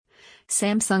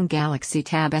Samsung Galaxy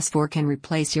Tab S4 can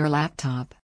replace your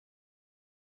laptop.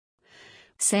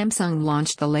 Samsung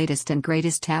launched the latest and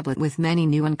greatest tablet with many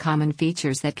new and common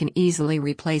features that can easily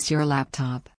replace your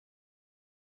laptop.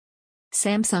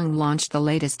 Samsung launched the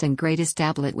latest and greatest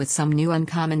tablet with some new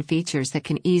uncommon features that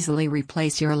can easily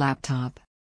replace your laptop.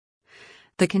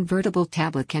 The convertible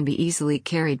tablet can be easily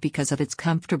carried because of its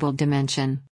comfortable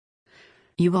dimension.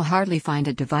 You will hardly find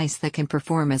a device that can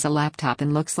perform as a laptop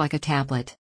and looks like a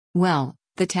tablet. Well,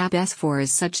 the Tab S4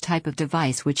 is such type of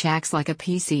device which acts like a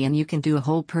PC and you can do a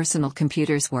whole personal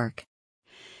computer's work.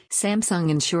 Samsung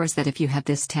ensures that if you have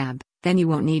this tab, then you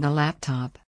won't need a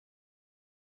laptop.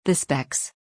 The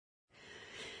specs.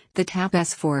 The Tab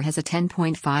S4 has a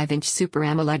 10.5-inch Super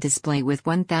AMOLED display with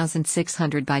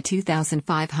 1600 by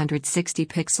 2560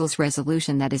 pixels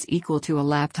resolution that is equal to a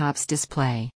laptop's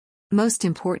display. Most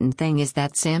important thing is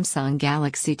that Samsung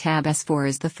Galaxy Tab S4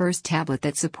 is the first tablet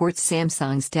that supports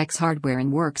Samsung's DeX hardware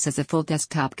and works as a full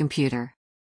desktop computer.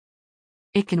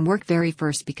 It can work very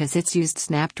fast because it's used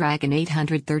Snapdragon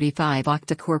 835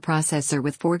 octa-core processor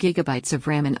with 4GB of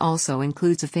RAM and also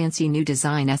includes a fancy new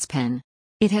design S Pen.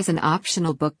 It has an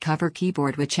optional book cover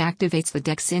keyboard which activates the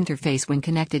DeX interface when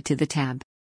connected to the tab.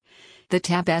 The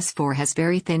Tab S4 has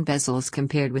very thin bezels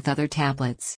compared with other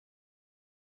tablets.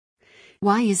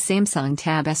 Why is Samsung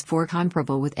Tab S4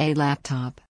 comparable with a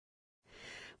laptop?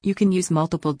 You can use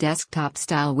multiple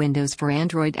desktop-style windows for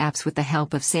Android apps with the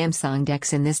help of Samsung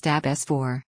DeX in this Tab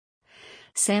S4.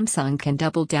 Samsung can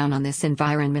double down on this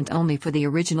environment only for the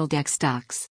original DeX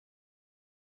stocks.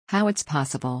 How it's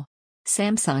possible?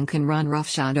 Samsung can run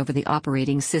roughshod over the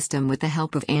operating system with the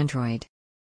help of Android.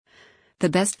 The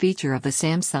best feature of the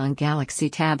Samsung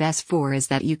Galaxy Tab S4 is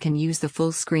that you can use the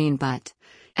full screen, but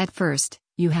at first,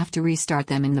 you have to restart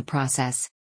them in the process.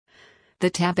 The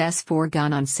Tab S4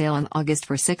 gone on sale in August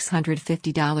for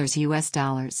 $650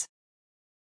 US.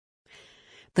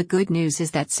 The good news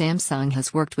is that Samsung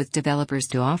has worked with developers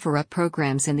to offer up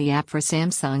programs in the app for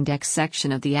Samsung DeX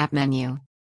section of the app menu.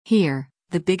 Here,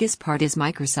 the biggest part is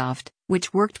Microsoft,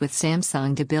 which worked with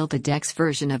Samsung to build the DeX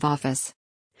version of Office.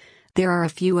 There are a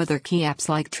few other key apps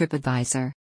like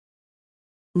TripAdvisor.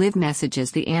 Live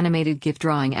Messages, the animated GIF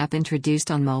drawing app introduced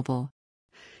on mobile.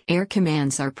 Air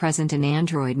commands are present in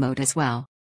Android mode as well.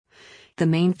 The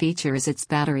main feature is its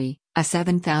battery, a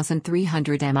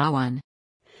 7300 mAh one.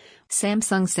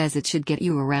 Samsung says it should get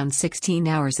you around 16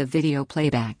 hours of video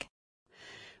playback.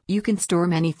 You can store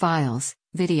many files,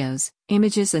 videos,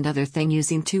 images and other things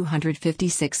using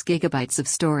 256 GB of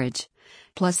storage,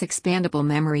 plus expandable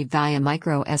memory via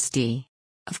microSD.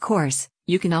 Of course,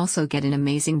 you can also get an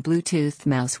amazing Bluetooth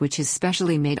mouse which is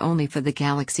specially made only for the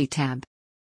Galaxy Tab.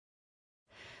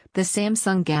 The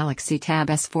Samsung Galaxy Tab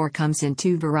S4 comes in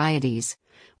two varieties,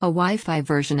 a Wi-Fi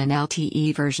version and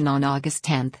LTE version on August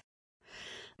 10th.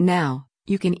 Now,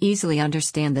 you can easily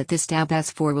understand that this Tab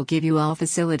S4 will give you all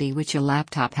facility which a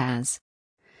laptop has.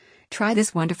 Try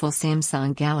this wonderful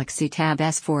Samsung Galaxy Tab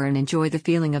S4 and enjoy the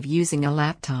feeling of using a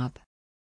laptop.